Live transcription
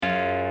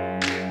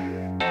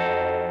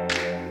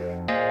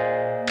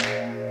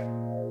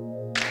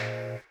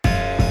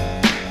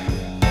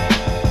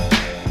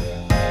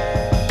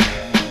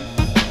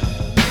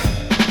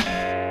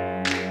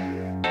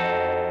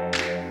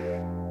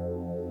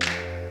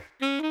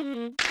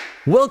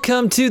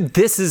Welcome to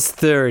This is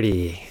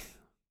 30,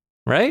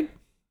 right?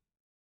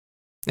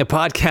 A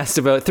podcast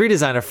about three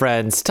designer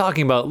friends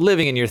talking about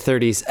living in your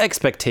 30s,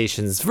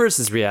 expectations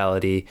versus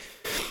reality,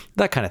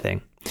 that kind of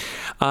thing.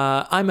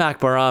 I'm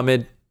Akbar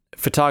Ahmed,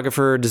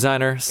 photographer,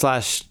 designer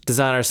slash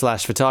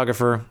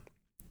photographer,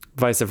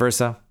 vice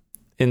versa,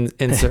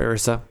 insa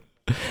versa.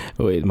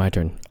 Wait, my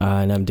turn.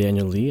 And I'm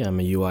Daniel Lee. I'm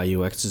a UI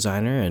UX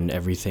designer and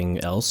everything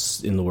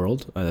else in the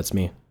world. That's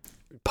me.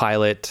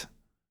 Pilot.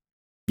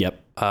 Yep.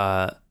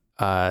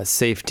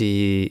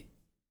 Safety.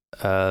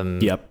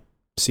 Yep.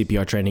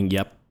 CPR training.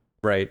 Yep.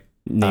 Right.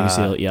 Navy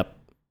SEAL. Yep.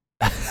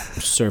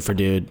 Surfer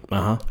dude.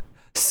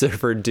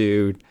 Surfer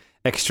dude.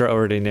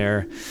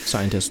 Extraordinaire.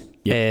 Scientist.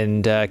 Yep.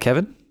 And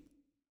Kevin?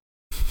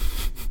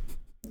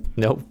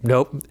 Nope.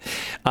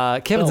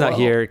 Kevin's not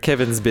here.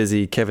 Kevin's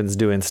busy. Kevin's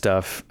doing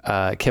stuff.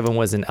 Kevin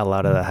wasn't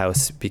allowed out of the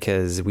house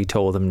because we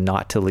told him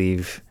not to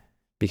leave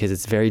because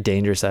it's very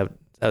dangerous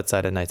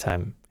outside at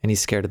nighttime, and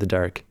he's scared of the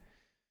dark.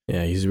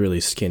 Yeah, he's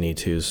really skinny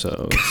too,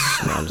 so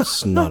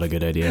it's not a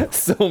good idea.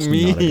 So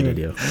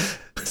mean.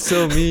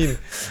 So mean.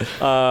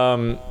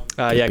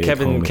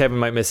 Kevin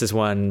might miss this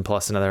one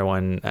plus another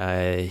one.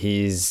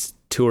 He's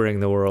touring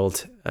the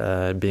world,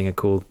 being a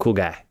cool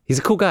guy. He's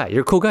a cool guy.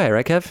 You're a cool guy,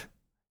 right, Kev?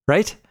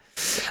 Right?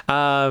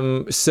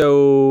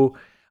 So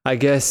I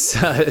guess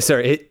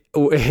sorry,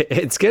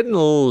 it's getting a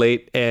little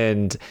late,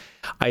 and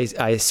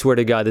I swear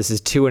to God, this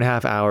is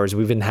 2.5 hours.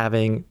 We've been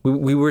having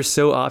we were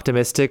so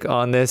optimistic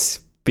on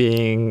this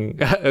being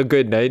a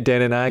good night,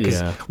 Dan and I,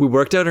 because we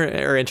worked out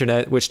our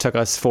internet, which took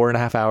us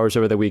 4.5 hours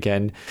over the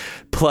weekend.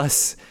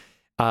 Plus,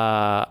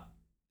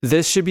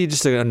 this should be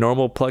just a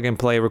normal plug and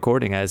play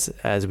recording as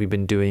we've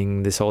been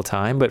doing this whole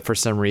time. But for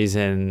some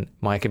reason,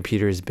 my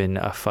computer has been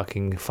a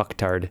fucking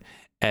fucktard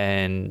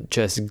and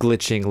just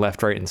glitching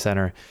left, right, and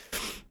center.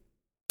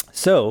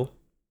 So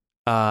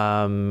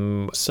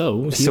you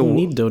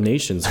need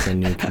donations for a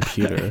new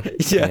computer.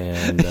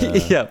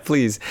 Yeah,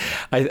 please.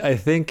 I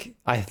think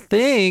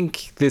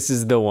this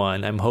is the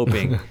one. I'm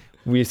hoping.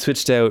 We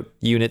switched out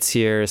units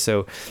here.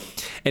 So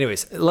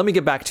anyways, let me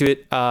get back to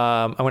it.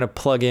 I want to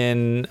plug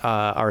in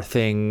our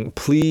thing.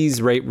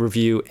 Please rate,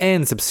 review,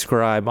 and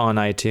subscribe on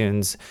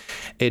iTunes.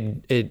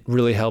 It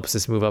really helps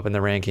us move up in the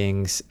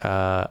rankings.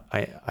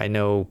 I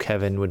know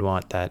Kevin would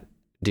want that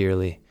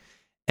dearly.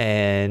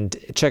 And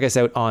check us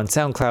out on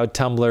SoundCloud,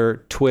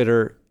 Tumblr,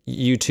 Twitter,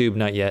 YouTube,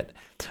 not yet.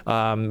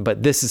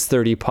 But This is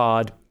 30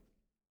 Pod,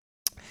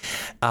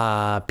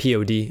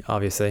 POD,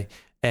 obviously.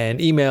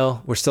 And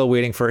email, we're still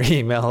waiting for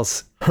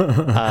emails.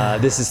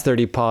 This is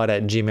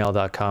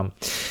 30pod@gmail.com.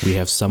 We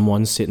have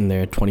someone sitting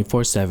there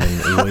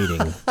 24/7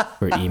 waiting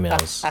for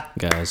emails,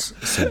 guys.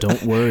 So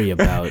don't worry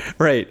about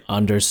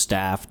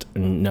understaffed.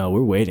 No,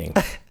 we're waiting.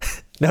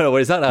 No,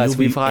 it's not us.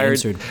 We've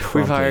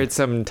hired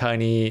some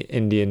tiny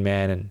Indian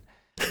man in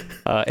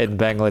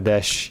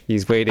Bangladesh.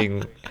 He's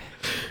waiting.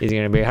 He's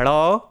going to be,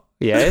 hello?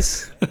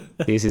 Yes,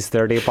 this is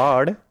 30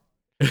 Pod.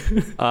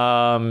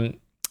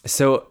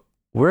 So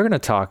we're going to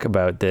talk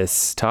about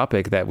this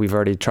topic that we've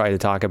already tried to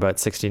talk about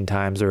 16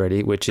 times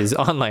already, which is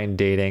online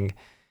dating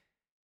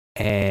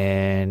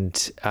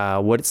and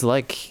what it's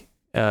like.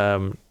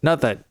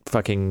 Not that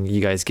fucking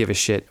you guys give a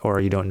shit or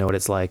you don't know what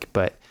it's like,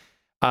 but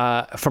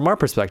from our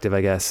perspective,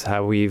 I guess,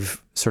 how we've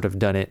sort of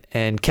done it.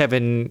 And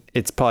Kevin,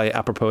 it's probably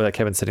apropos that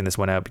Kevin's setting this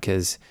one out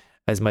because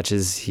as much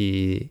as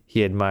he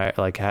admire,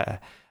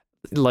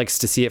 likes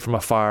to see it from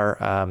afar,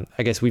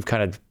 I guess we've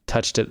kind of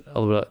touched it a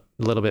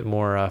little bit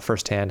more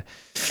firsthand.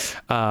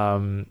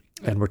 And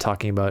we're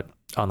talking about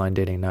online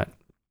dating, not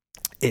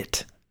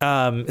it.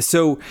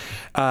 So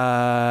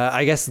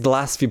I guess the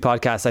last few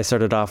podcasts I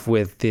started off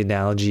with the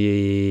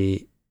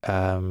analogy,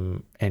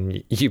 and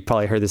you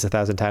probably heard this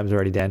 1,000 times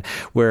already, Dan,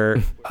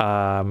 where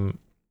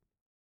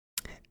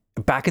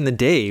back in the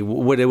day,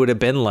 what it would have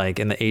been like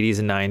in the 80s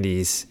and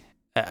 90s,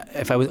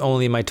 if I was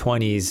only in my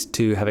 20s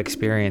to have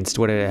experienced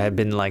what it had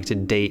been like to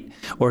date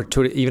or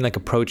to even like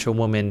approach a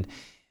woman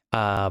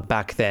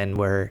back then,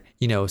 where,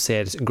 you know, say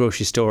at a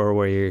grocery store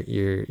where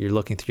you're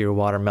looking through your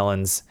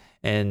watermelons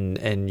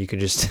and you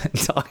could just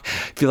talk,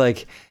 be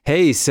like,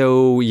 hey,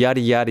 so yada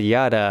yada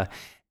yada.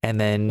 And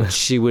then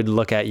she would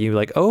look at you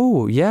like,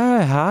 oh,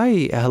 yeah,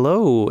 hi,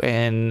 hello.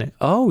 And,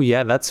 oh,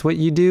 yeah, that's what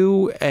you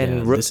do.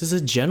 And this is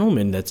a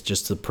gentleman that's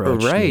just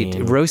approached me. Right,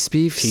 roast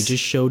beef. He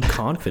just showed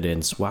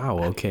confidence. Wow,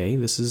 okay,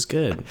 this is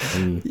good.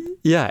 And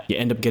you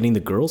end up getting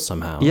the girl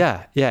somehow.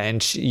 Yeah.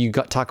 And you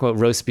talk about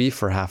roast beef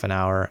for half an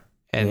hour.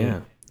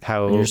 And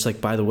how... And you're just like,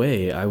 by the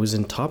way, I was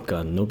in Top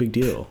Gun, no big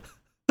deal.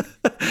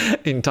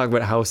 And talk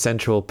about how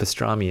central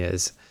pastrami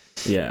is.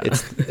 Yeah,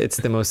 it's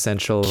the most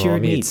central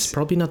cured meats.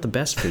 Probably not the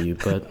best for you,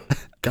 but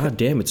god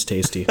damn, it's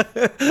tasty.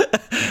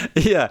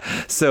 Yeah.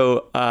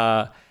 So,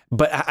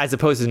 but as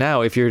opposed to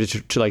now, if you're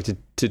to try to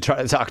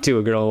talk to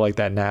a girl like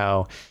that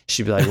now,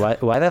 she'd be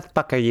like, "Why the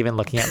fuck are you even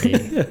looking at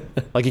me?"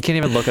 Like, you can't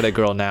even look at a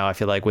girl now, I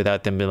feel like,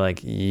 without them being like,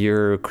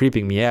 "You're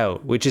creeping me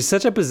out," which is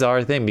such a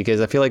bizarre thing because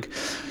I feel like,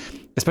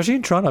 especially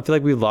in Toronto, I feel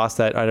like we've lost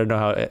that. I don't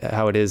know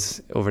how it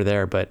is over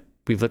there, but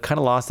we've kind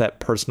of lost that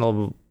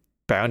personal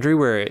boundary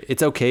where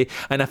it's okay.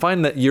 And I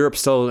find that Europe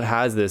still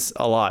has this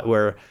a lot,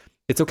 where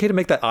it's okay to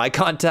make that eye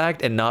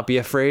contact and not be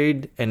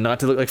afraid, and not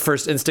to look like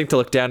first instinct to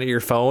look down at your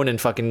phone and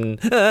fucking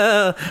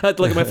I have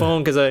to look at my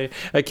phone because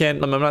I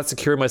can't, I'm not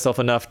secure myself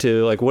enough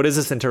to like, what is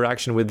this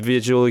interaction with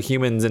visual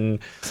humans and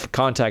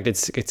contact?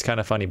 It's kind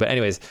of funny. But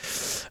anyways,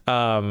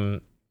 so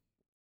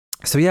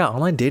yeah,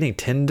 online dating,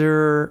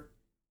 Tinder.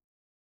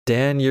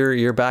 Dan,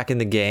 you're back in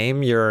the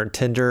game. You're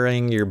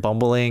Tindering, you're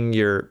bumbling,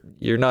 you're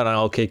not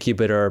on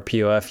OkCupid or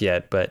POF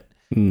yet, but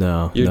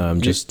no, I'm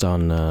just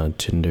on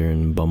Tinder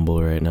and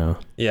Bumble right now.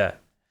 Yeah,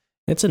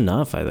 it's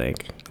enough. I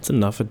think it's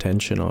enough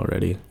attention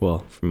already.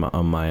 Well,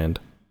 on my end,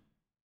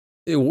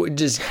 it would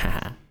just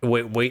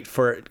wait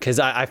for it, because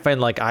I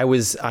find like I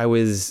feel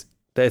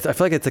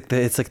like it's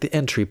like the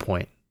entry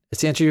point.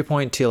 It's the entry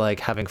point to like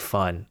having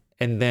fun,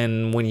 and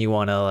then when you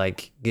want to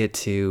like get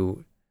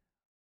to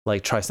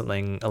like try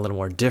something a little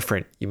more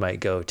different, you might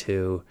go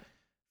to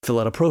fill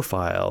out a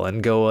profile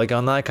and go like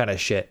on that kind of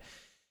shit.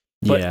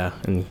 But, yeah,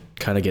 and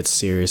kind of get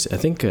serious. I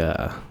think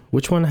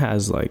which one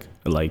has like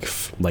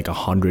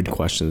 100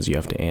 questions you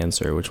have to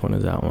answer? Which one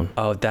is that one?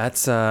 Oh,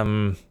 that's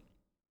with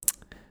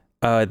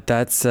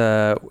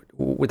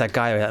that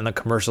guy in the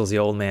commercials, the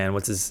old man.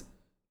 What's his?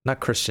 Not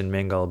Christian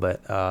Mingle,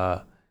 but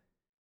I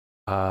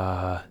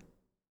know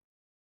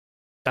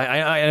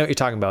what you're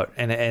talking about,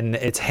 and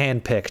it's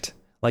handpicked.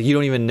 Like you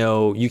don't even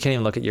know, you can't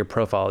even look at your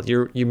profile.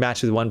 You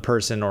match with one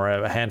person or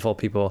a handful of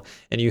people,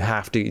 and you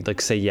have to like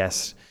say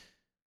yes.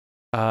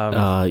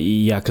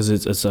 Yeah, because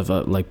it's of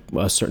like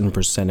a certain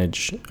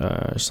percentage,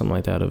 something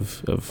like that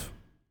of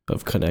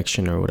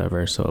connection or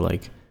whatever. So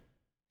like,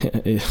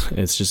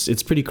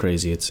 it's pretty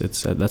crazy. It's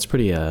that's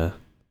pretty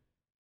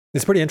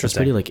it's pretty interesting. It's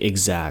pretty like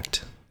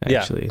exact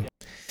actually. Yeah.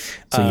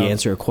 So you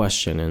answer a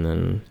question, and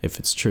then if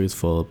it's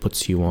truthful, it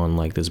puts you on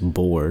like this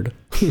board,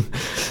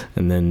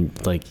 and then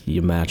like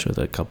you match with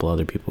a couple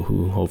other people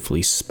who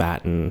hopefully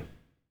spat and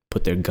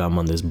put their gum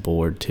on this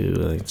board too.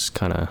 Like, it's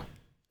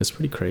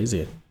pretty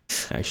crazy,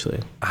 actually.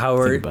 How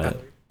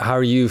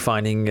are you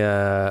finding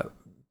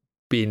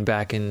being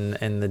back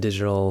in the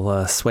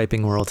digital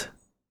swiping world?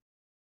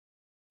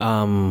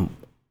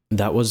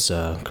 That was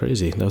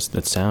crazy.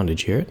 That sound.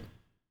 Did you hear it?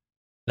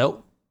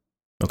 Nope.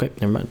 Okay,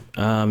 never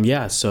mind.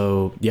 Yeah,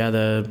 so yeah,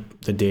 the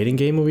dating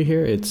game over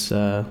here, it's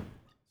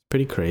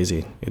pretty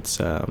crazy.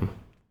 It's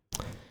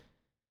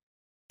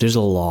there's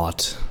a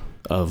lot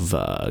of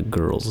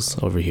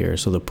girls over here,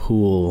 so the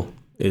pool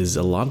is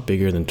a lot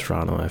bigger than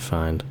Toronto. I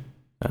find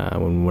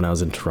when I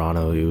was in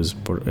Toronto, it was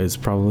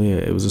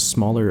a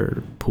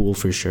smaller pool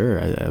for sure.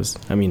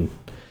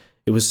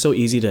 It was so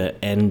easy to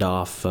end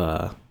off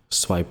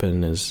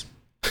swiping as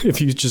if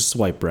you just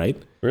swipe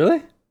right.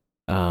 Really?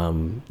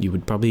 You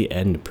would probably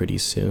end pretty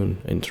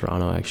soon in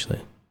Toronto, actually.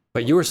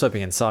 But you were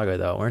swiping in Saga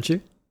though, weren't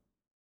you?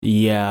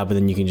 Yeah, but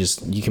then you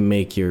can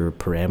make your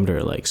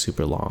parameter like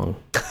super long.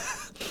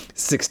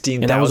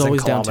 16,000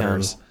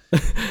 kilometers.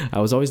 I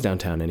was always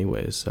downtown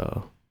anyways,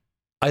 so.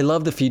 I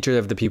love the feature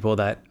of the people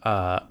that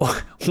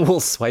will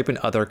swipe in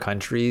other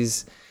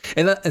countries,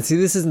 and see,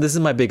 this is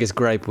my biggest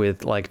gripe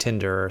with like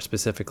Tinder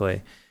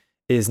specifically,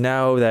 is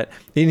now that,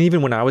 and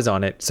even when I was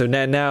on it, so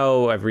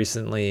now I've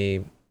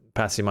recently,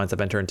 past few months,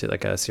 I've entered into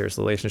like a serious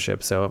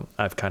relationship, so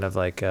I've kind of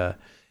like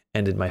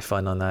ended my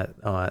fun on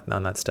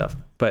that stuff.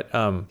 But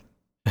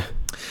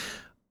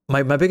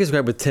my biggest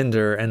gripe with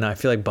Tinder, and I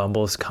feel like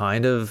Bumble's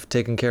kind of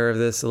taking care of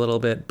this a little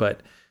bit,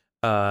 but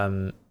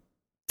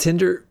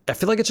Tinder, I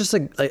feel like it's just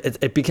like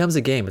it becomes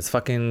a game. It's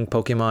fucking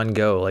Pokemon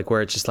Go, like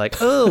where it's just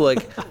like, oh,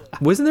 like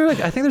wasn't there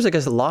like, I think there's like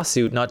a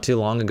lawsuit not too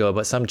long ago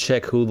about some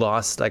chick who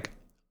lost like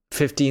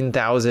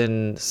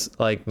 15,000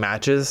 like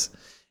matches,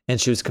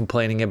 and she was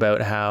complaining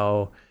about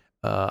how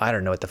I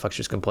don't know what the fuck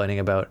she was complaining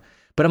about.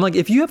 But I'm like,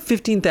 if you have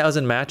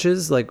 15,000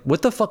 matches, like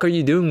what the fuck are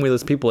you doing with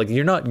those people? Like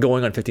you're not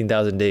going on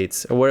 15,000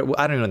 dates, or what,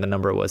 I don't know what the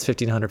number it was,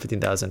 1,500,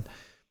 15,000.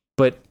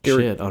 But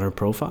on her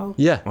profile?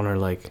 Yeah. On her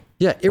like.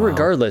 Yeah.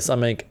 Irregardless, wow.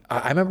 I'm like,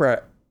 I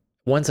remember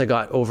once I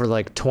got over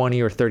like 20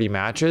 or 30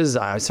 matches,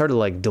 I started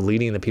like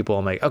deleting the people.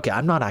 I'm like, okay,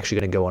 I'm not actually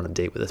going to go on a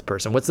date with this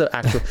person. What's the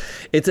actual,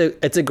 it's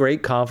a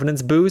great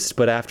confidence boost,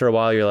 but after a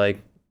while you're like,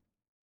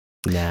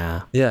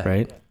 nah. Yeah.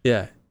 Right.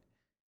 Yeah.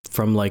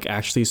 From like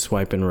actually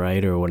swiping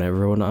right or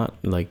whatever or not,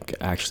 like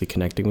actually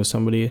connecting with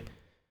somebody,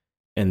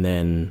 and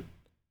then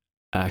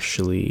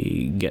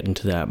actually getting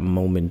to that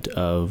moment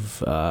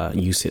of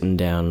you sitting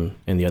down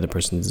and the other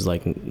person's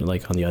like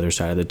on the other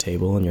side of the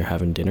table and you're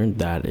having dinner.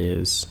 That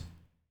is,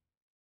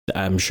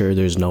 I'm sure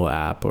there's no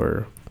app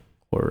or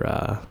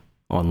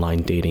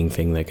online dating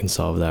thing that can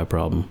solve that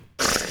problem.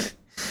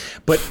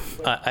 But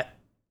where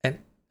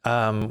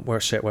I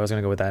was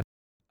gonna go with that.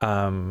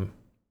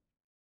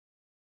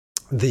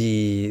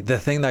 The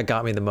thing that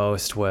got me the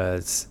most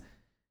was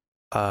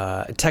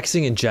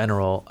texting in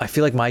general. I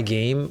feel like my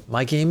game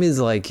is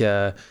like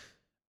I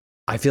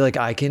feel like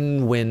I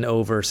can win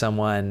over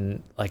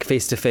someone like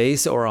face to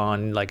face or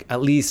on like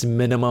at least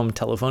minimum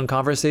telephone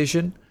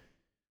conversation,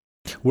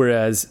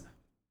 whereas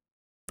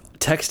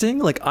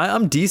texting, like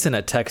I'm decent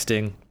at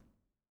texting,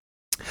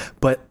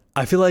 but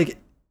I feel like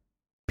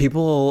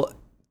people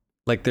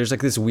like there's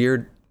like this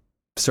weird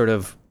sort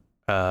of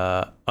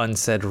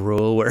unsaid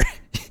rule where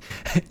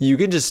you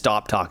can just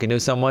stop talking to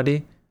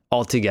somebody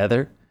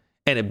altogether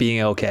and it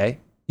being okay.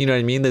 You know what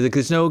I mean?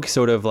 There's no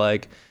sort of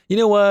like, you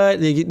know what?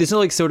 There's no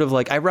like sort of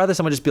like, I'd rather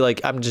someone just be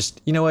like, I'm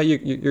just, you know what?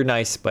 You're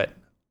nice, but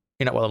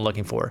you're not what I'm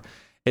looking for.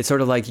 It's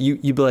sort of like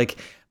you'd be like,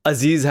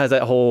 Aziz has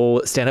that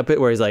whole stand-up bit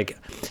where he's like,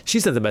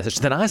 she sends a message,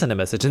 then I send a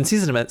message, and she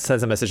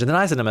sends a message, and then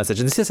I send a message,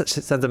 and she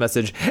sends a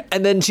message,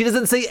 and then she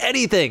doesn't say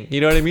anything.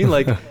 You know what I mean?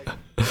 Like,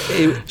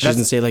 she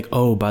doesn't say like,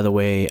 oh, by the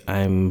way,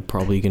 I'm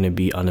probably going to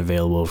be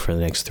unavailable for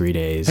the next 3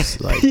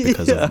 days, like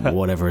because of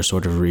whatever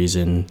sort of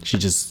reason. She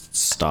just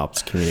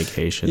stops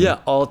communication. Yeah,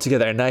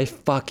 altogether. And I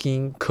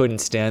fucking couldn't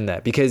stand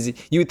that, because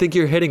you would think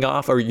you're hitting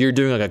off or you're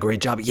doing like a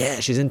great job. Yeah,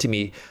 she's into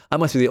me. I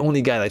must be the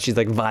only guy that she's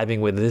like vibing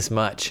with this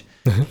much.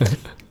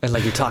 And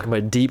like you're talking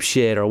about deep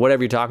shit or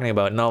whatever you're talking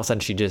about, and all of a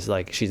sudden she just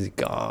like she's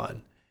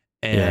gone.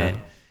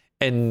 And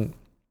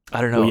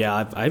I don't know. Well,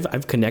 yeah,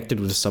 I've connected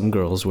with some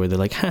girls where they're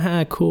like,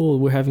 haha, cool,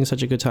 we're having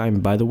such a good time.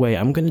 By the way,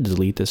 I'm gonna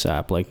delete this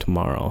app like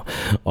tomorrow.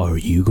 Are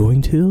you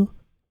going to?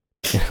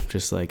 And I'm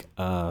just like,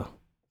 I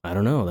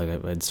don't know. Like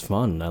it's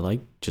fun. I like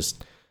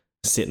just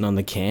sitting on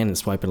the can and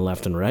swiping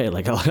left and right.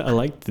 Like I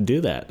like to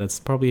do that. That's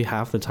probably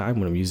half the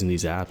time when I'm using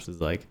these apps, is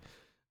like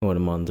when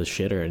I'm on the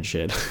shitter and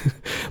shit.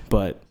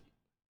 But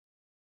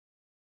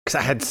because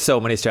I had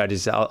so many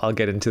strategies, I'll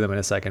get into them in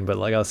a second. But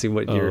like I'll see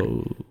what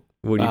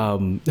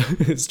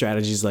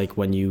strategies like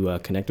when you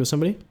connect with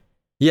somebody.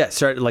 Yeah,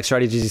 like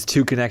strategies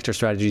to connect or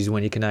strategies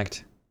when you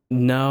connect.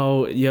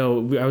 No,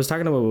 I was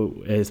talking about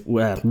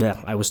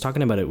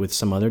it with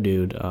some other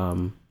dude.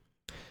 Who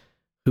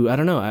I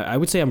don't know. I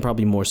would say I'm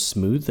probably more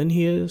smooth than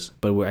he is,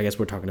 but I guess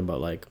we're talking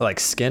about like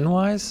skin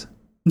wise.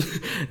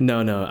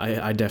 No,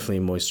 I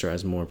definitely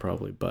moisturize more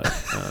probably, but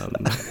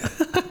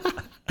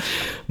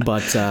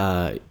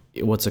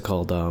what's it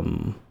called?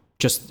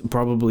 Just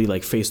probably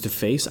like face to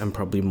face, I'm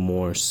probably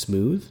more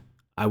smooth.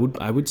 I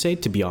would say,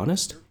 to be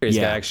honest.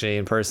 Yeah, actually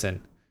in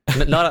person.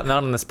 Not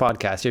on this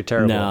podcast. You're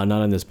terrible. No,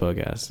 not on this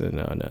podcast.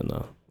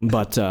 No.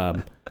 But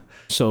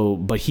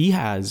but he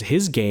has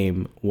his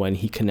game when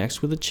he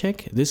connects with a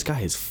chick. This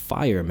guy is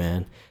fire,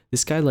 man.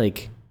 This guy,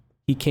 like,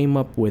 he came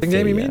up with the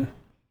game you mean?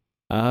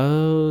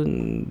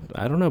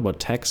 I don't know about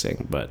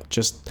texting, but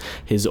just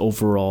his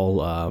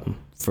overall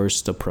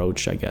first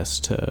approach, I guess,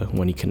 to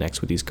when he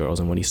connects with these girls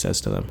and what he says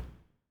to them.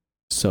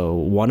 So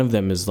one of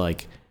them is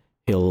like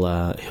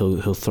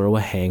he'll throw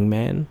a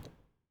hangman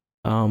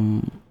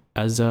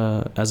as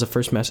a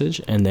first message,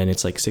 and then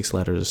it's like 6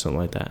 letters or something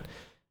like that.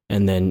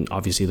 And then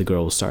obviously the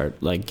girl will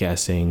start like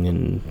guessing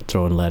and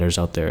throwing letters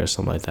out there or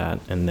something like that.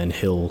 And then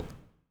he'll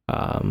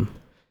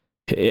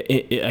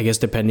I guess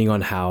depending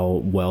on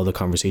how well the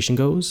conversation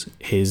goes,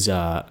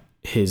 the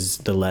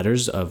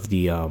letters of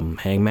the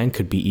hangman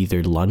could be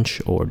either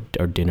lunch or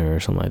dinner or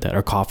something like that,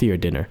 or coffee or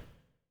dinner.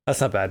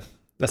 That's not bad.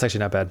 That's actually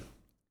not bad.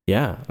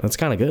 Yeah, that's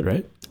kind of good,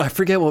 right? I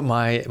forget what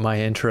my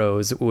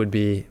intros would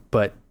be,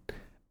 but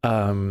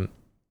I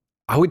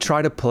would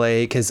try to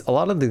play, because a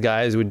lot of the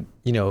guys would,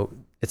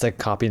 it's like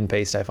copy and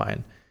paste, I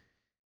find.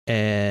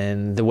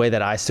 And the way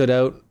that I stood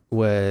out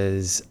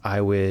was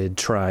I would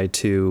try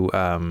to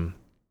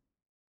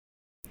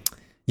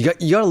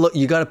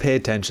you gotta pay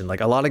attention.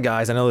 Like a lot of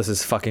guys, I know this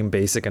is fucking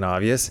basic and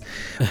obvious,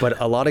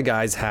 but a lot of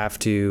guys have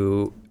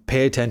to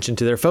pay attention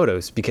to their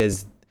photos,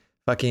 because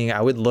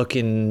I would look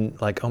in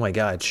like, oh my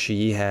God,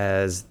 she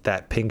has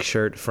that pink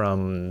shirt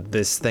from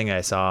this thing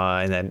I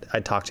saw, and then I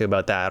talked to you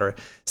about that, or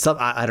some,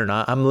 I don't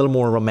know. I'm a little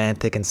more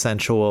romantic and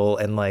sensual,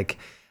 and like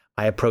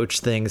I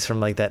approach things from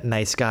like that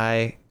nice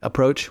guy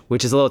approach,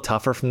 which is a little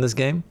tougher from this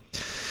game.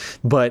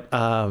 But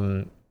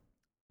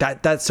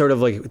that sort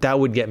of like, that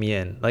would get me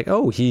in. Like,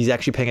 oh, he's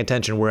actually paying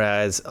attention.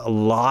 Whereas a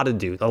lot of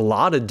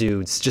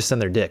dudes just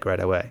send their dick right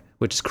away,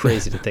 which is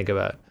crazy to think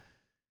about.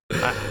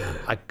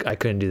 I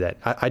couldn't do that.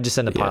 I just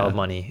send a pile of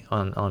money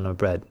on a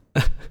bread.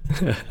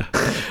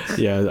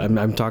 Yeah,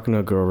 I'm talking to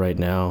a girl right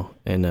now,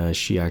 and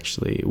she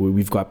actually,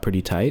 we've got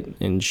pretty tight,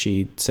 and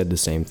she said the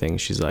same thing.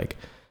 She's like,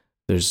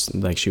 there's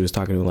like, she was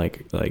talking to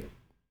like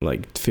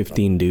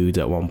 15 dudes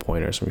at one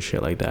point or some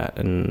shit like that,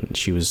 and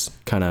she was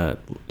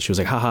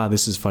like, haha,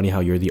 this is funny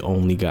how you're the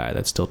only guy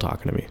that's still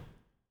talking to me.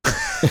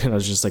 And I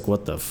was just like,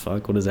 what the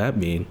fuck? What does that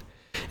mean?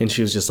 And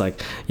she was just like,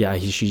 yeah,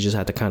 she just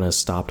had to kind of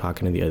stop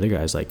talking to the other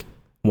guys. Like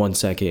 1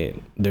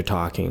 second they're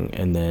talking,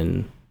 and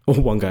then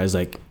one guy's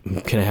like,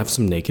 can I have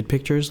some naked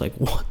pictures? Like,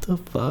 what the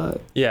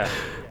fuck? Yeah.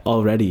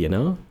 Already,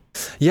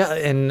 Yeah,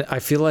 and I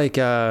feel like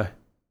at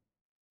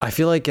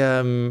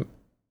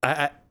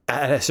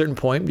a certain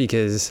point,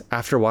 because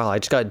after a while I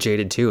just got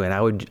jaded too, and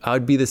I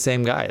would be the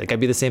same guy. Like I'd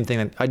be the same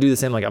thing. I'd do the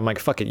same. Like I'm like,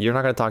 fuck it, you're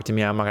not gonna talk to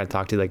me. I'm not gonna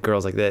talk to like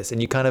girls like this. And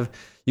you kind of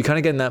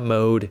get in that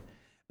mode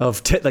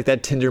of like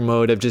that Tinder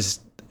mode of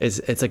just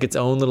it's like its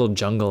own little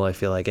jungle. I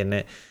feel like,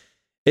 and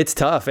it's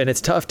tough, and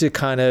it's tough to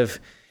kind of.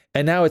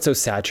 And now it's so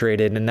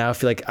saturated, and now I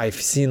feel like I've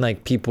seen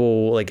like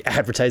people like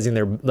advertising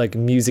their like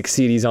music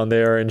CDs on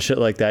there and shit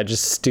like that,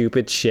 just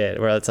stupid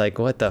shit. Where it's like,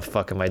 what the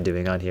fuck am I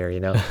doing on here?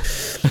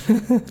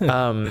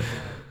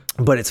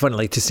 but it's funny,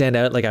 like to stand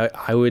out, like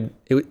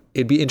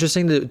it'd be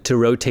interesting to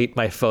rotate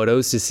my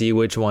photos to see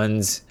which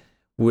ones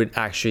would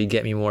actually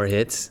get me more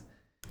hits.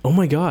 Oh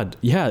my God.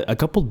 Yeah. A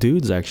couple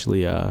dudes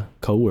actually,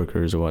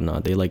 coworkers or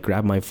whatnot, they like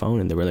grabbed my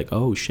phone and they were like,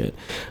 oh shit.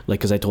 Like,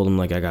 cause I told them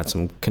like I got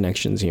some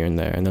connections here and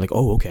there, and they're like,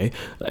 oh, okay.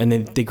 And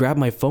then they grabbed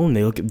my phone.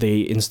 They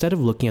instead of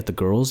looking at the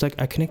girls that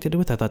I connected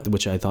with,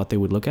 which I thought they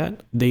would look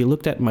at, they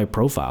looked at my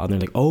profile and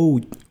they're like,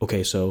 oh,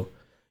 okay. So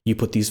you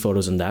put these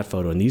photos in that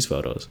photo and these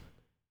photos.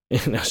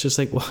 And I was just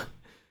like, what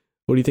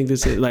do you think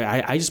this is? Like,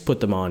 I just put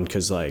them on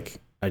cause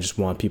like, I just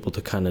want people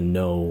to kind of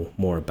know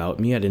more about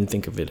me. I didn't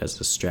think of it as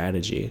a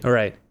strategy. All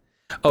right.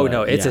 Oh, but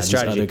no, it's a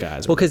strategy.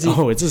 Well, because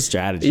it's a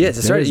strategy. Yeah, it's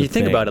a strategy. You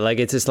think about it, like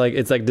it's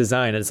like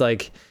design. It's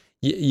like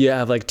you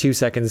have like 2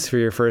 seconds for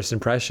your first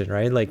impression,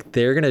 right? Like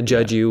they're gonna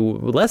judge you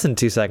less than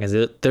 2 seconds.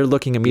 They're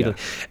looking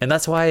immediately, and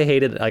that's why I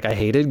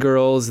hated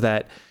girls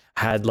that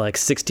had like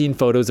 16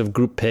 photos of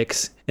group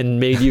pics and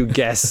made you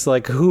guess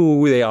like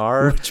who they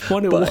are. Which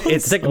one it was?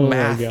 It's like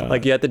math.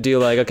 Like you have to do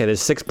like, okay,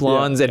 there's 6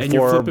 blondes and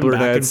 4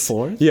 brunettes. Back and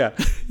forth. Yeah.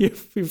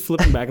 You're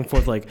flipping back and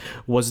forth. Like,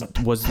 was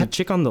the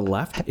chick on the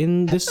left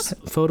in this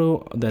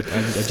photo that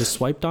I just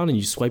swiped on, and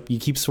you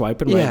keep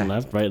swiping right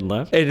and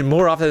left. And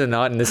more often than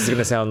not, and this is going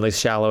to sound like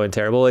shallow and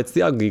terrible, it's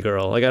the ugly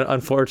girl. Like,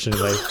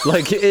 unfortunately,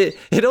 like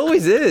it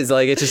always is.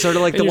 Like, it's just sort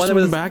of like and the one that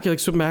was back. You're like,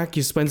 swim back.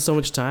 You spend so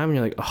much time, and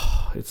you're like,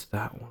 oh, it's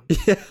that one.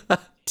 Yeah.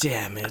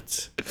 Damn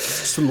it.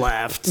 Just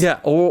left.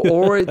 Yeah.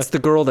 Or it's the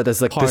girl that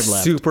does like the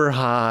left. super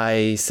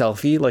high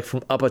selfie, like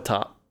from up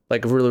atop,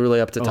 like really, really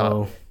up to top.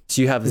 Oh.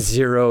 So you have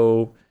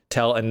zero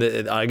tell. And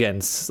again,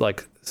 it's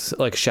like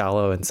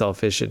shallow and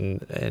selfish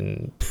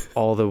and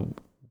all the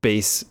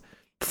base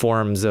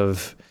forms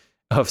of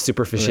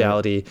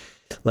superficiality.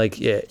 Right. Like,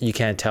 you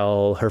can't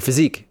tell her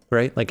physique,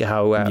 right? Like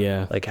how,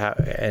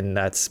 and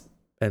that's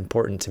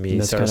important to me.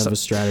 And that's kind of a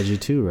strategy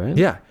too, right?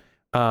 Yeah.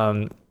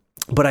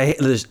 But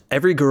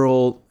every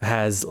girl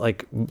has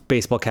like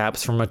baseball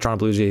caps from a Toronto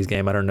Blue Jays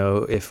game. I don't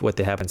know what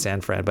they have in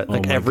San Fran, but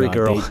like every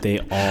girl, they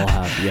all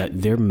have. Yeah,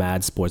 they're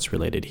mad sports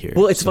related here.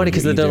 Well, it's funny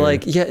because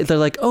they're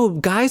like, oh,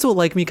 guys will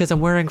like me because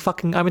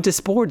I'm into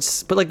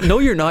sports. But like, no,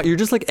 you're not. You're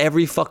just like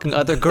every fucking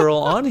other girl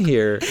on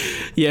here.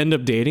 You end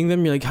up dating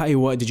them. You're like, hi,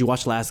 what? Did you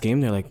watch the last game?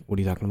 They're like, what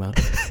are you talking about?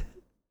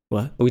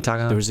 What? Are we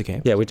talking about? There was a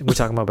game. Yeah, we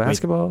talking about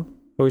basketball.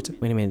 Wait a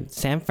minute.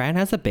 San Fran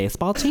has a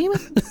baseball team?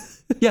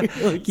 Yeah,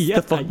 like,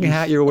 the fucking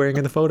hat you're wearing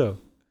in the photo.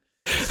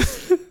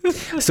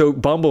 So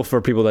Bumble, for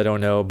people that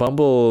don't know,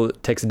 Bumble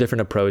takes a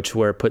different approach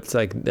where it puts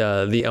like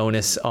the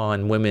onus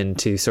on women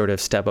to sort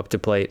of step up to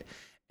plate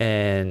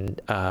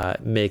and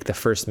make the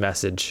first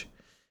message.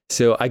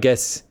 So I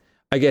guess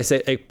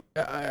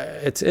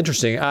it's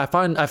interesting. I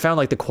found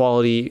like the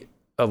quality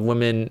of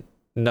women,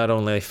 not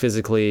only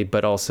physically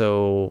but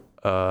also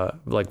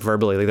like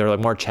verbally, like they're like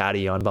more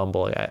chatty on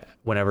Bumble.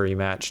 Whenever you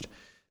matched,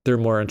 they're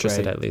more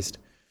interested, at least.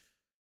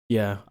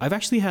 Yeah, I've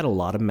actually had a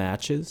lot of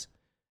matches,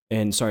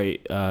 and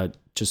sorry,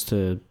 just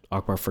to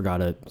Akbar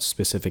forgot a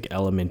specific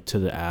element to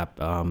the app.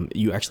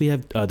 You actually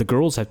have the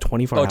girls have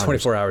 24 hours.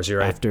 24 hours, you're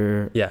right.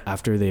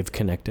 After they've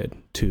connected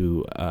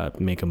to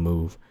make a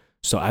move.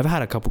 So I've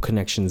had a couple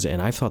connections,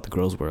 and I thought the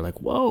girls were like,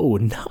 "Whoa,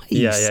 nice!"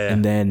 Yeah.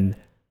 And then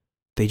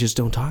they just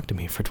don't talk to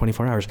me for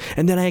 24 hours,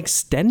 and then I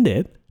extend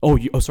it.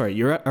 Sorry,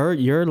 you're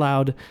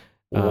allowed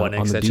one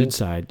on extension? the dude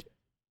side.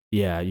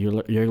 Yeah,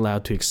 you're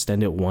allowed to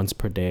extend it once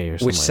per day or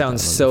something. Which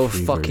sounds so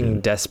fucking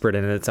desperate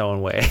in its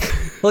own way.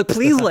 Like,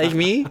 please like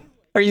me.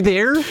 Are you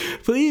there?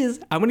 Please.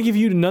 I'm going to give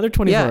you another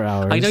 24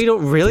 hours. I know you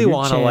don't really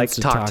want to like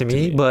talk to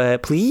me,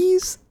 but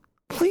please.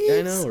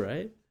 I know,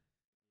 right?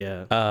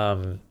 Yeah.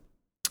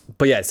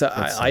 But yeah, so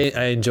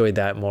I enjoyed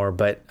that more,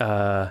 but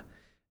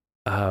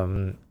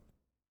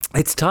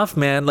it's tough,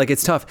 man. Like,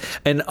 it's tough.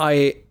 And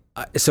I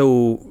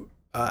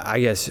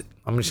guess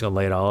I'm just gonna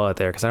lay it all out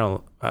there because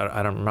I'm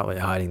not really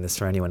hiding this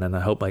for anyone, and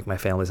I hope like my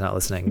family's not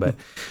listening. But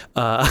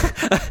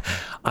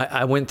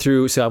I went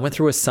through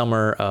a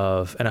summer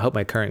of, and I hope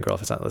my current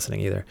girlfriend's not listening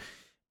either.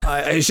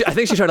 I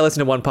think she tried to listen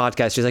to one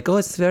podcast. She's like, "Oh,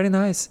 it's very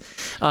nice."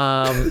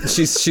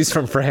 She's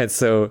from France,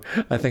 so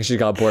I think she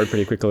got bored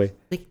pretty quickly.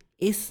 Like,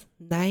 it's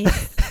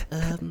nice.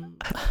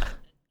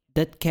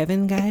 That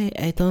Kevin guy,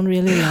 I don't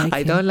really like.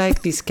 I don't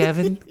like this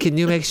Kevin. Can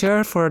you make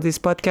sure for this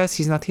podcast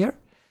he's not here?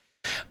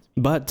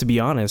 But to be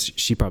honest,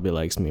 she probably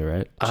likes me,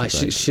 right?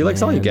 She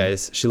likes all you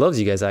guys. She loves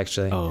you guys,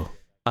 actually.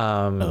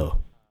 But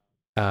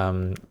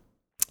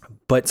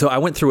so I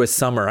went through a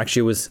summer. Actually,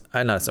 it was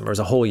not a summer. It was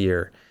a whole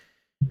year.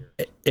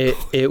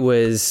 It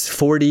was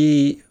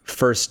 40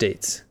 first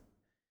dates.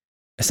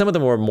 Some of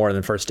them were more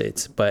than first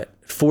dates, but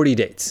 40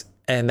 dates,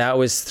 and that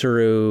was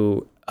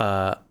through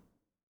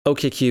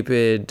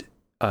OkCupid,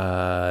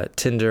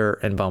 Tinder,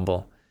 and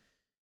Bumble.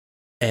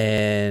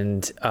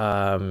 And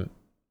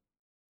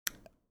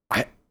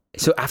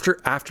so after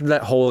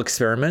that whole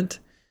experiment,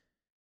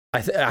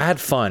 I had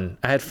fun.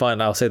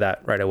 I'll say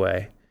that right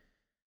away.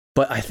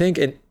 But I think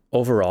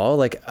overall,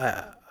 like,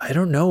 I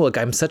don't know. Like,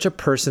 I'm such a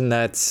person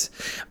that's,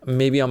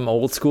 maybe I'm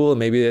old school, and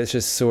maybe it's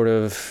just sort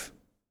of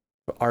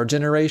our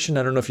generation.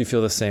 I don't know if you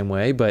feel the same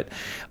way, but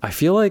I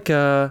feel like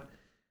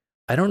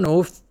I don't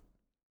know if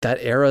that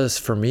era is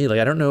for me. Like,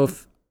 I don't know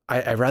if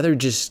I'd rather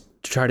just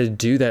try to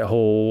do that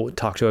whole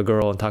talk to a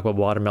girl and talk about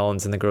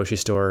watermelons in the grocery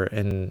store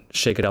and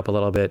shake it up a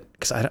little bit.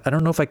 Cause I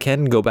don't know if I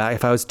can go back.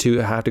 If I was to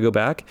have to go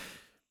back,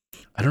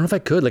 I don't know if I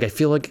could. Like, I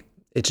feel like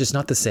it's just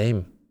not the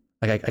same.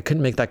 Like, I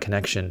couldn't make that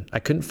connection. I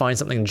couldn't find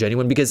something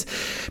genuine because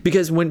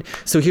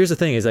so here's the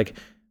thing is like,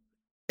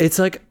 it's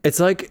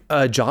like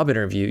a job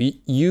interview.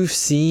 You've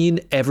seen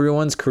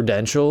everyone's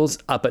credentials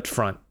up at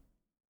front.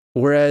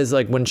 Whereas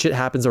like when shit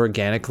happens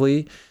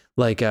organically,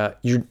 like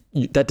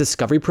that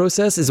discovery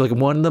process is like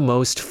one of the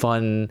most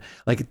fun,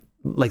 like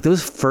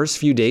those first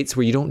few dates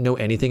where you don't know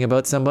anything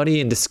about somebody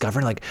and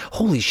discovering like,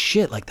 holy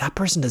shit, like that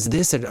person does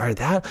this or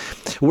that.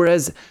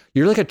 Whereas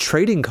you're like a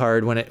trading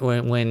card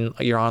when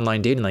you're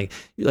online dating, like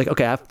you're like,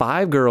 okay, I have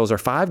 5 girls or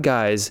 5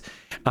 guys.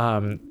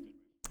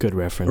 Good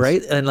reference,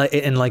 right? And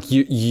like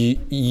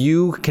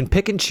you can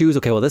pick and choose.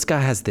 Okay, well, this guy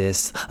has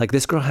this, like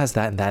this girl has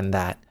that and that and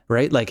that,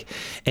 right? Like,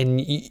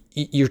 and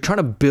you're trying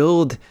to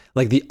build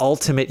like the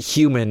ultimate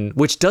human,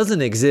 which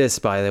doesn't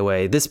exist, by the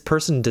way. This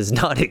person does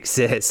not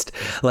exist.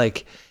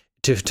 Like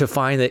to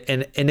find that,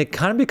 and it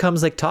kind of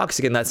becomes like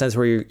toxic in that sense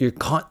where you're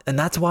and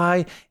that's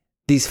why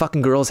these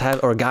fucking girls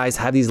have or guys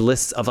have these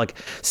lists of like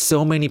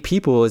so many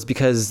people, is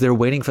because they're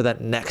waiting for that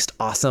next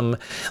awesome,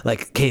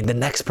 like, okay, the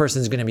next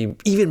person's going to be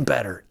even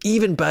better.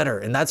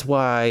 And that's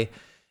why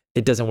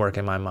it doesn't work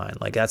in my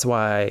mind. Like, that's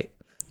why.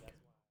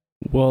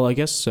 Well, I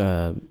guess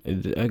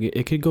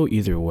it could go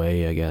either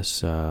way, I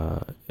guess,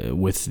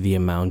 with the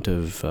amount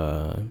of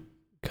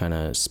kind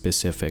of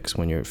specifics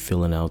when you're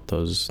filling out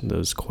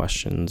those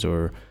questions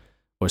or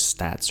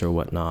stats or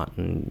whatnot.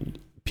 And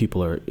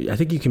I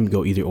think you can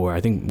go either or. I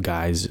think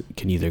guys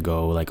can either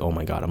go like, oh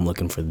my God, I'm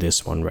looking for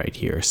this one right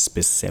here,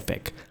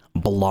 specific,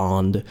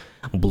 blonde,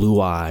 blue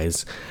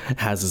eyes,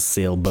 has a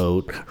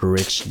sailboat,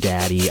 rich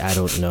daddy, I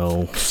don't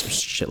know,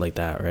 shit like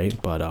that, right?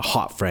 But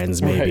hot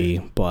friends maybe,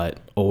 right.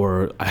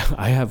 Or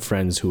I have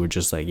friends who are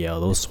just like, yo,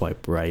 they'll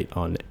swipe right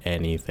on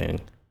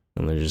anything.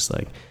 And they're just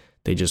like,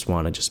 they just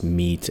want to just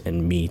meet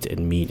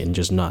and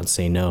just not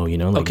say no, you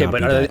know? Like, okay,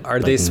 but are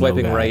they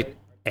swiping right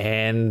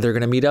and they're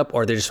gonna meet up,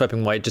 or they're just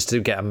swiping right just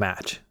to get a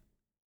match?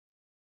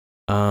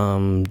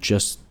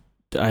 Just,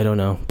 I don't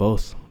know,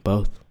 both.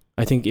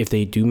 I think if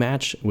they do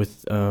match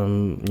with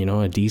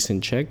a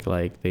decent chick,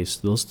 like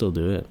they'll still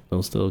do it.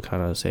 They'll still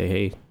kind of say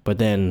hey, but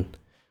then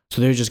so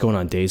they're just going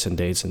on dates and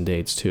dates and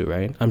dates too,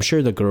 right? I'm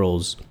sure the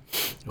girls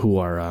who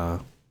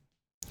are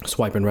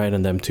swiping right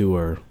on them too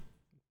are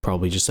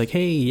probably just like,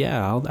 hey,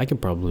 yeah, I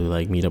could probably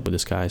like meet up with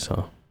this guy.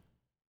 So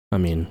I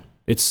mean,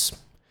 it's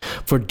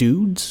for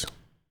dudes,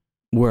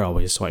 we're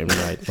always swiping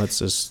right. Let's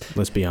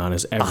be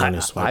honest. Everyone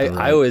is swiping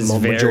right. I was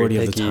very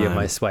picky in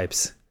my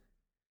swipes.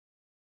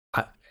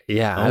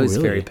 I was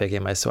really? very picky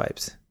in my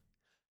swipes.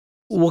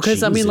 Well,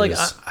 because I mean, like,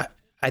 I,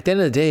 at the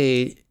end of the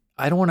day,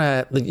 I don't want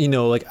to,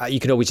 like, you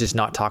could always just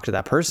not talk to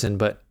that person.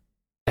 But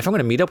if I'm going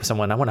to meet up with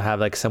someone, I want to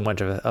have like so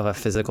much of a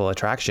physical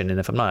attraction. And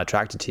if I'm not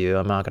attracted to you,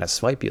 I'm not going to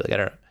swipe you.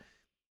 Like,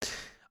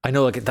 I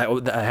know, like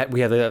that we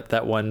have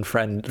that one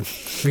friend,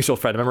 mutual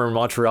friend. I remember in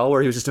Montreal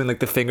where he was just doing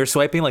like the finger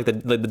swiping, like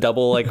the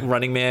double like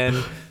Running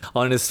Man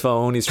on his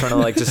phone. He's trying to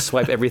like just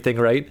swipe everything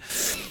right.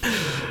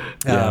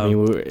 Yeah, I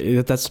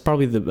mean that's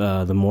probably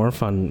the more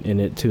fun in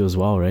it too as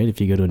well, right?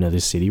 If you go to another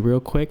city real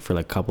quick for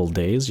like a couple of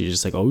days, you're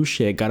just like, oh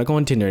shit, gotta go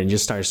on Tinder and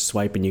just start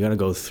swiping. You gotta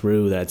go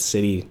through that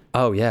city.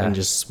 Oh yeah, and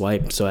just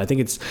swipe. So I think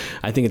it's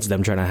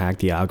them trying to hack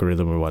the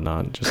algorithm or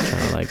whatnot, just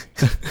trying to like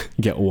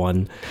get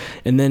one.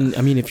 And then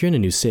I mean, if you're in a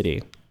new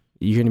city,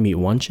 you're gonna meet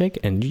one chick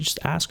and you just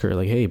ask her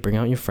like, hey, bring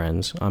out your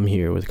friends. I'm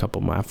here with a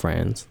couple of my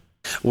friends.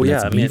 Well,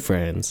 Let's be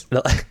friends.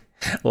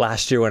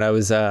 Last year when I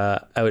was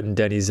out in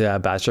Denny's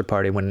bachelor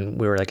party, when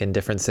we were like in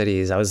different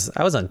cities, I was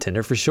on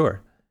Tinder for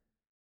sure.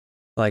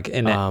 Like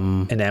in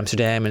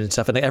Amsterdam and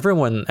stuff, and like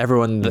everyone,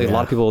 like, a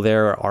lot of people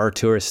there are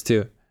tourists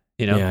too.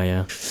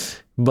 Yeah.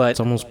 But it's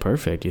almost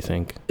perfect, you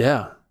think?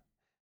 Yeah,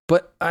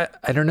 but I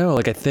don't know.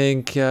 Like I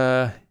think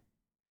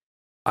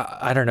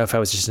I don't know if I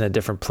was just in a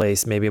different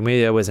place.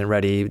 Maybe I wasn't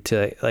ready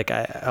to like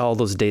all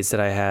those dates that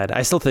I had.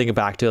 I still think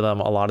back to them,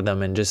 a lot of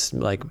them, and just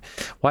like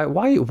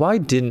why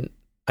didn't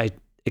I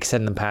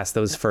extend them past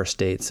those first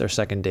dates or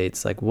second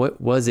dates? Like,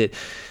 what was it?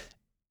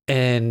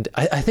 And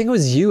I think it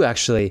was you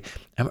actually.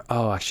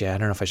 Actually, I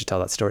don't know if I should tell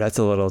that story. That's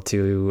a little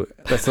too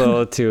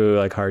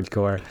like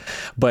hardcore.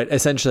 But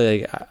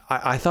essentially,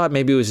 I thought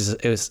maybe it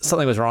was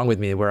something was wrong with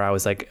me, where I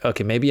was like,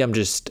 okay, maybe I'm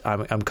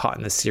caught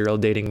in the serial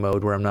dating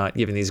mode where I'm not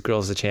giving these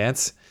girls a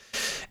chance,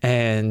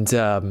 and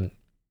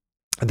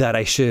that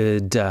I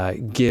should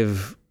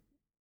give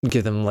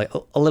them like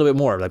a little bit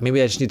more. Like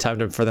maybe I just need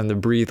time for them to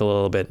breathe a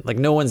little bit. Like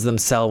no one's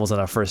themselves on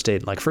a first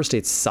date. Like first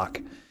dates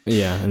suck.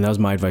 Yeah, and that was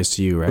my advice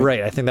to you, right?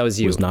 Right, I think that was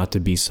you. Was not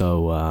to be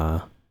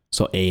so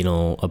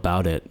anal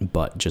about it,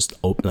 but just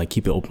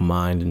keep an open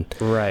mind, and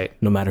right,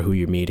 no matter who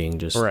you're meeting,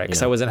 just right.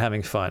 Because I wasn't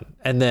having fun,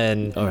 and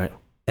then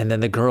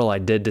the girl I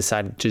did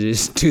decide to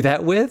just do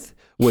that with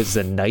was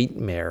a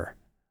nightmare.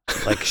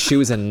 Like she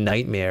was a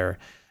nightmare,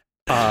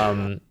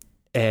 and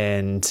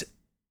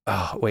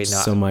oh wait, no,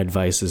 So my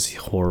advice is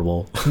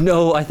horrible.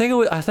 no, I think it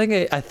was, I think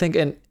it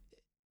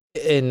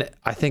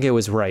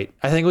was right.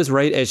 I think it was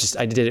right. It's just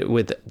I did it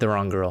with the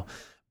wrong girl.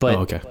 But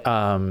Oh, okay.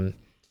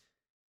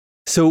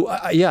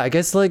 so yeah, I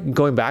guess like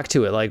going back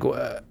to it, like,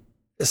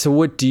 so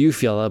what do you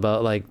feel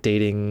about like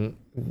dating,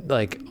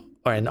 like,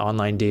 or an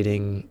online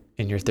dating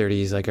in your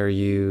 30s? Like,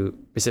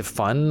 is it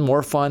fun,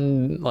 more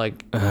fun?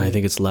 Like, I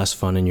think it's less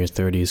fun in your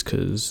 30s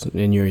because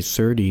in your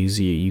 30s,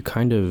 you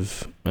kind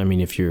of, I mean,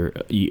 if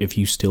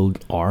you still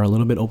are a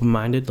little bit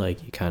open-minded,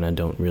 like you kind of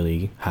don't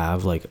really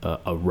have like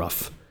a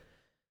rough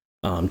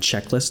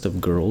checklist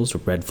of girls or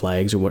red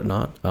flags or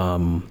whatnot.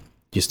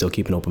 You still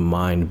keep an open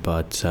mind,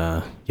 but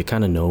you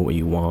kind of know what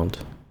you want.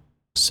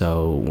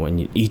 So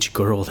when each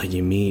girl that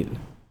you meet,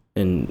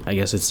 and I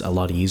guess it's a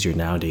lot easier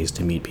nowadays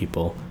to meet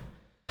people,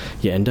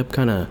 you end up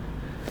kind of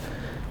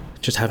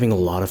just having a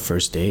lot of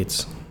first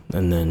dates,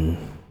 and then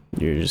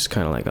you're just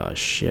kind of like, oh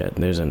shit,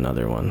 there's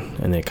another one,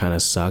 and it kind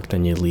of sucked,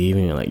 and you leave,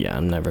 and you're like, yeah,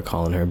 I'm never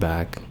calling her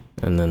back,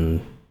 and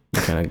then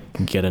you kind of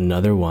get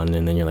another one,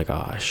 and then you're like,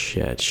 oh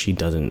shit, she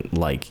doesn't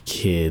like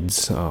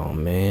kids, oh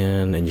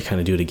man, and you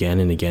kind of do it again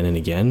and again and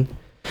again.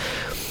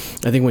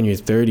 I think when you're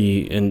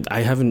 30, and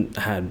I haven't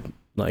had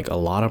like a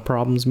lot of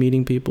problems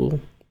meeting people,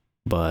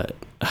 but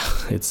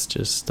it's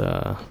just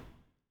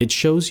it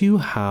shows you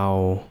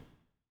how,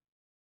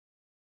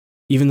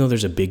 even though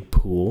there's a big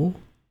pool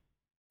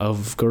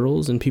of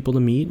girls and people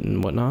to meet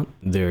and whatnot,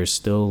 there's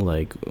still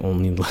like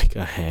only like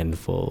a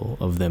handful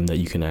of them that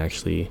you can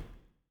actually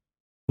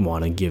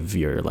want to give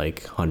your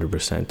like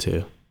 100%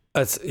 to.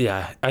 that's,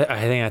 yeah,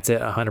 I think that's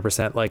it,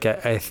 100%. Like,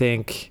 I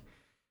think,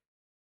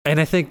 and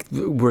I think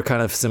we're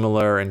kind of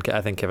similar, and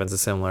I think Kevin's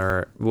is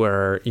similar,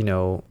 where, you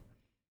know,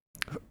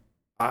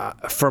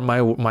 from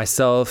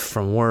myself,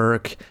 from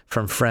work,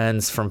 from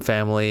friends, from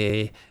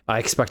family, I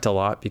expect a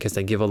lot because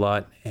they give a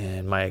lot,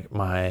 and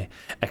my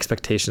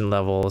expectation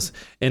levels,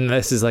 and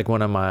this is like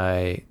one of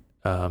my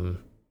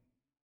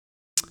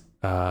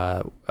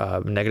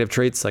negative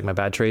traits, like my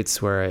bad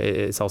traits, where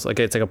it's also like,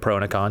 it's like a pro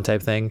and a con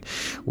type thing,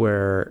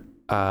 where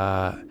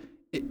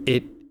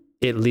it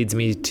leads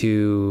me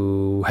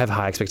to have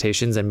high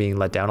expectations and being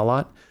let down a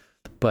lot.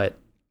 But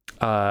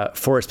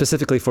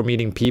specifically for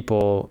meeting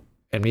people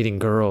and meeting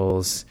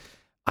girls,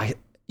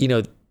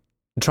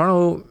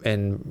 Toronto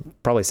and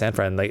probably San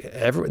Fran, like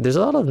there's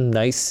a lot of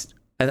nice,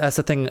 and that's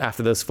the thing,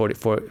 after those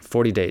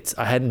 40 dates,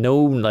 I had no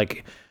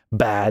like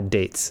bad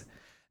dates.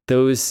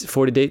 Those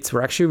 40 dates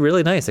were actually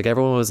really nice. Like,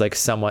 everyone was like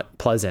somewhat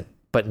pleasant,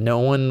 but no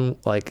one,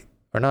 like,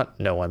 or not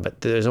no one, but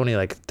there's only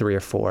like 3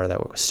 or 4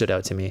 that stood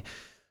out to me.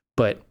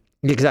 But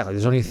exactly,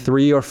 there's only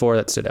 3 or 4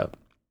 that stood out.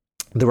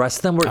 The rest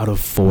of them were Out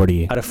of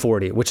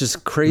 40, which is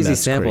crazy.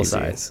 That's sample crazy.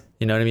 size.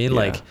 You know what I mean? Yeah.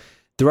 Like,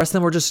 the rest of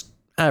them were just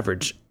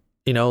average.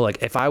 You know,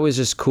 like, if I was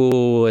just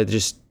cool with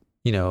just,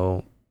 you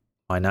know,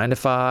 my 9 to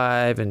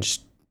 5 and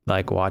just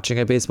like watching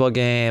a baseball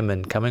game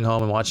and coming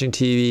home and watching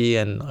TV,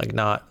 and like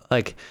not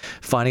like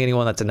finding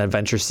anyone that's an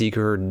adventure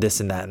seeker,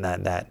 this and that and that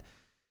and that.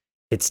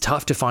 It's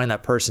tough to find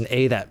that person,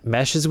 A, that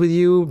meshes with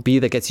you, B,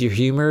 that gets your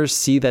humor,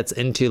 C, that's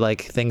into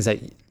like things that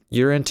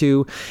you're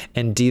into,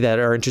 and D, that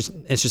are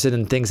interested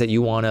in things that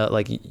you want to,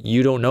 like,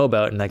 you don't know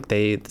about, and like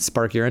they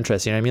spark your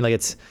interest. You know what I mean?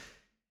 Like,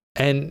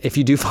 and if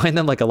you do find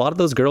them, like, a lot of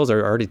those girls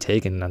are already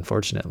taken,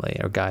 unfortunately,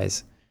 or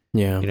guys.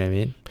 yeah. You know what I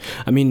mean?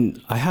 I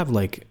mean, I have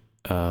like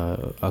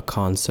a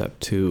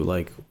concept too,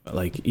 like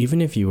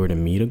even if you were to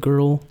meet a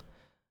girl,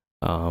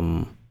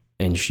 and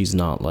she's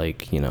not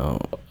like, you know,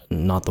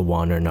 not the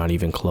one, or not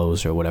even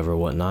close or whatever,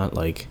 whatnot,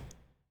 like,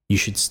 you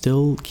should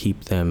still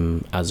keep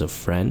them as a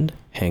friend,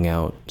 hang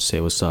out,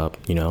 say what's up,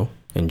 you know,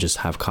 and just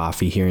have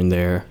coffee here and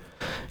there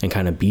and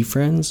kind of be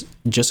friends.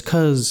 Just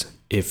because,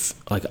 if,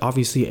 like,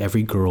 obviously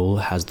every girl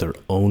has their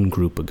own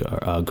group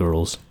of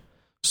girls,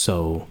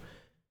 so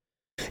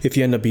if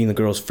you end up being the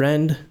girl's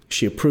friend,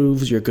 she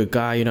approves, you're a good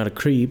guy, you're not a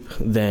creep,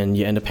 then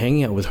you end up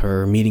hanging out with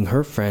her, meeting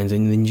her friends,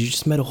 and then you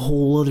just met a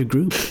whole other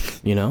group,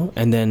 you know?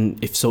 And then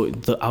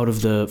out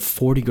of the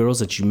 40 girls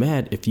that you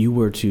met, if you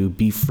were to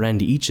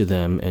befriend each of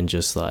them and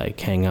just like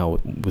hang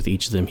out with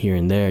each of them here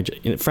and there,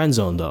 in friend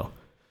zone though,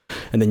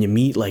 and then you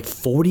meet like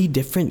 40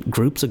 different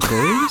groups of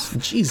girls?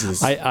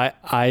 Jesus.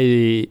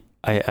 I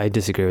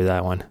disagree with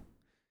that one.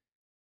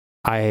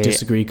 I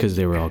disagree because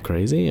they were all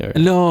crazy? Or?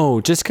 No,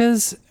 just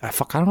because I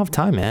don't have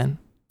time, man.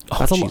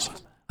 That's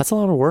a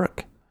lot of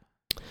work.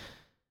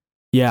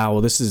 Yeah, well,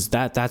 this is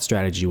that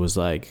strategy was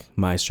like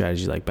my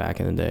strategy, like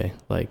back in the day,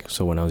 like,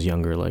 so when I was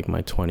younger, like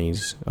my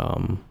 20s,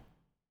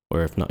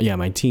 or if not, yeah,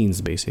 my teens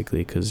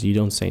basically, because you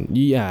don't say,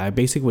 I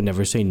basically would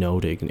never say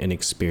no to an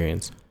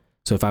experience.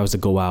 So if I was to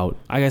go out,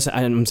 I guess I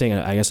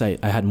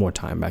had more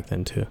time back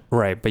then too.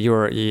 Right, but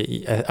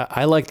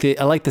I like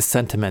the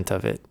sentiment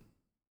of it.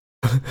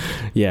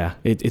 Yeah,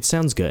 it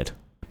sounds good.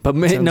 But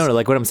no,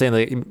 like what I'm saying,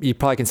 like, you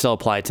probably can still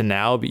apply it to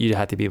now, but you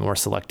have to be more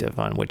selective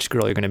on which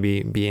girl you're going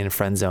to be in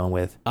friend zone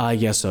with. I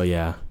guess so,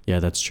 yeah. Yeah,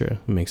 that's true.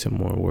 It makes it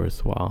more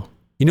worthwhile.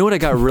 You know what I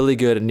got really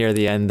good near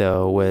the end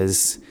though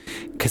was,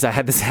 because I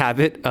had this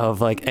habit of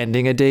like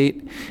ending a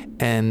date,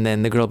 and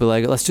then the girl would be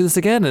like, let's do this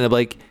again, and I'm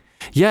like,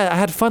 Yeah, I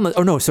had fun.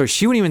 Oh no, sorry,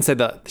 she wouldn't even say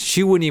that.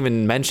 She wouldn't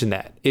even mention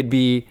that. It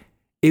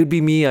would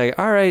be me like,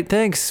 all right,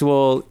 thanks.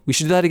 Well, we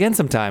should do that again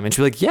sometime. And she'd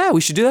be like, yeah,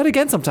 we should do that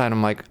again sometime.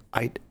 I'm like,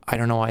 I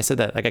don't know why I said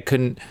that. Like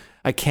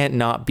I can't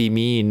not be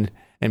mean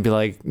and be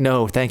like,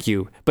 no, thank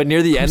you. But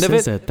near the end of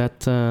it,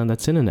 that's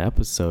in an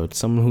episode.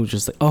 Someone who's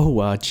just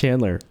like,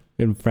 Chandler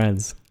in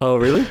Friends. Oh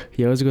really?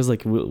 He always goes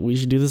like, we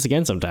should do this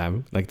again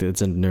sometime. Like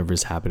it's a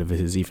nervous habit of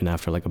his, even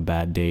after like a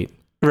bad date.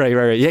 Right.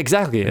 Yeah,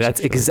 exactly. That's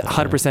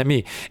 100%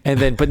 me. And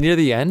then, but near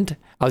the end,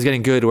 I was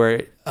getting good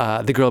where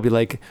the girl would be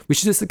like, we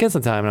should do this again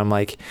sometime. And I'm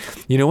like,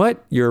 you know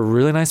what? You're a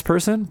really nice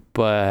person,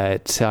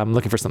 but I'm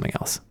looking for something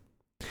else.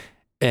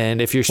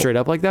 And if you're straight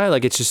up like that,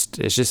 like it's just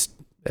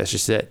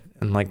it.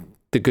 And like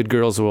the good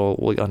girls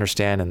will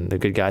understand and the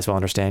good guys will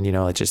understand,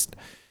 it just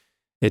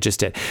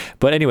did.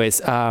 But anyways,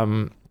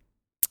 I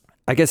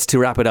guess to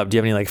wrap it up, do you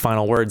have any like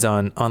final words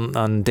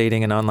on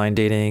dating and online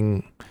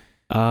dating?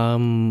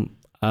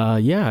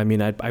 Yeah, I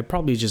mean, I'd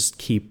probably just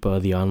keep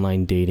the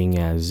online dating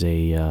as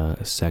a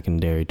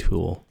secondary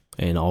tool,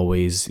 and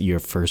always your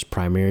first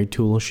primary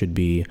tool should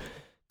be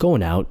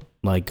going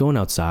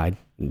outside.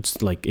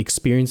 It's like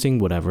experiencing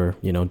whatever,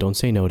 don't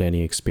say no to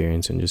any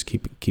experience, and just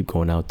keep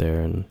going out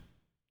there and,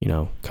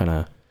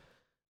 kind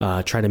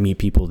of try to meet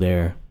people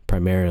there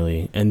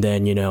primarily. And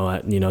then,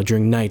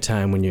 during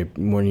nighttime when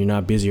you're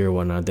not busy or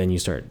whatnot, then you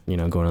start,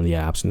 going on the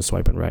apps and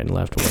swiping right and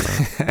left and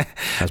whatnot.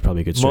 That's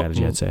probably a good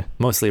strategy, I'd say.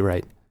 Mostly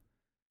right.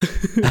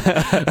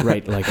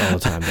 Right, like all the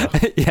time though.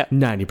 Yeah,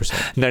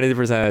 90%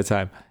 of the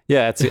time.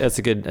 Yeah, that's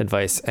a good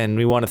advice. And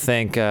we want to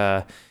thank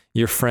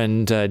your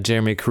friend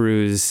Jeremy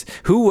Cruz,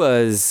 who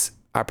was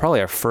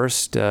probably our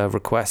first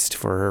request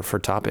for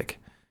topic.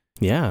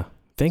 Yeah,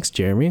 thanks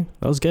Jeremy.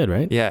 That was good,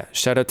 right? Yeah,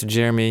 shout out to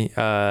Jeremy.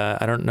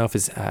 I don't know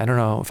if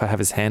I have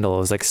his handle. It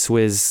was like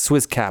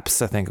Swizz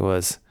Caps, I think it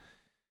was.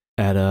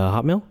 At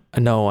Hotmail?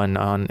 No, on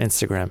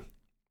Instagram.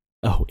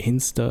 Oh,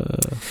 Insta.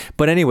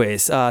 But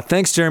anyways,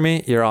 thanks,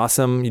 Jeremy. You're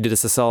awesome. You did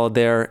us a solid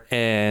there.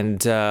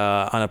 And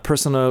on a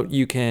personal note,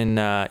 you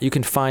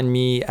can find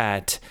me on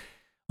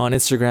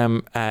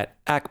Instagram at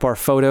Akbar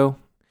Photo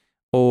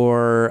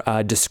or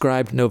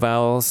Described No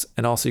Vowels.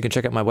 And also you can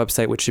check out my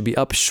website, which should be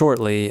up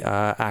shortly,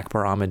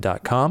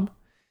 akbarahmed.com.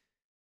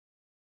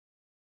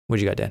 What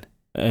you got, Dan?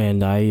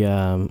 And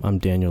I'm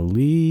Daniel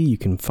Lee. You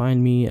can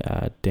find me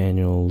at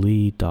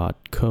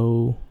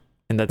daniellee.co.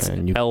 And that's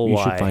L-Y. You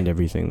should find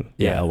everything.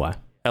 Yeah, L-Y.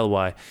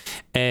 L-Y.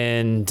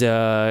 And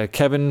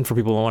Kevin, for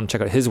people who want to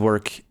check out his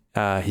work, he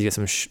got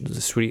some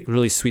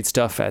really sweet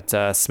stuff at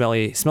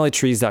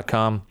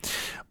smellytrees.com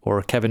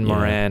or Kevin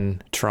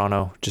Moran,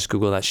 Toronto. Just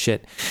Google that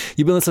shit.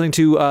 You've been listening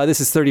to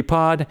This is 30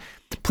 Pod.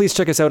 Please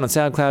check us out on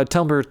SoundCloud,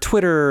 Tumblr,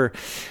 Twitter.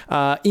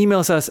 Email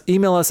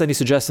us any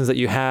suggestions that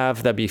you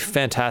have. That'd be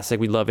fantastic.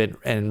 We love it.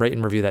 And rate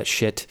and review that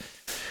shit.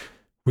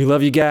 We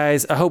love you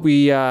guys. I hope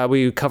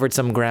we covered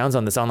some grounds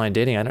on this online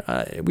dating.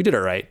 We did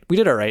all right.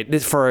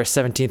 This for our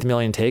 17th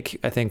million take.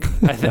 I think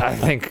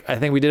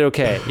we did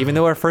okay. Even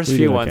though our first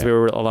few ones we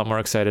were a lot more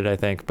excited. I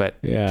think, but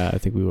yeah, I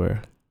think we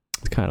were.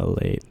 It's kind of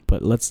late,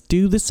 but let's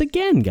do this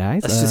again,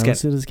 guys.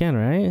 Let's do this again,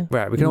 right?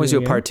 Right. We can always do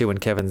a part 2 when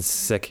Kevin's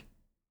sick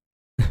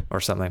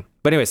or something.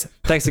 But anyways,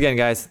 thanks again,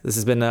 guys. This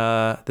has been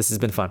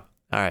fun.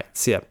 All right.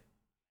 See ya.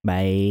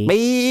 Bye.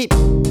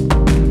 Bye.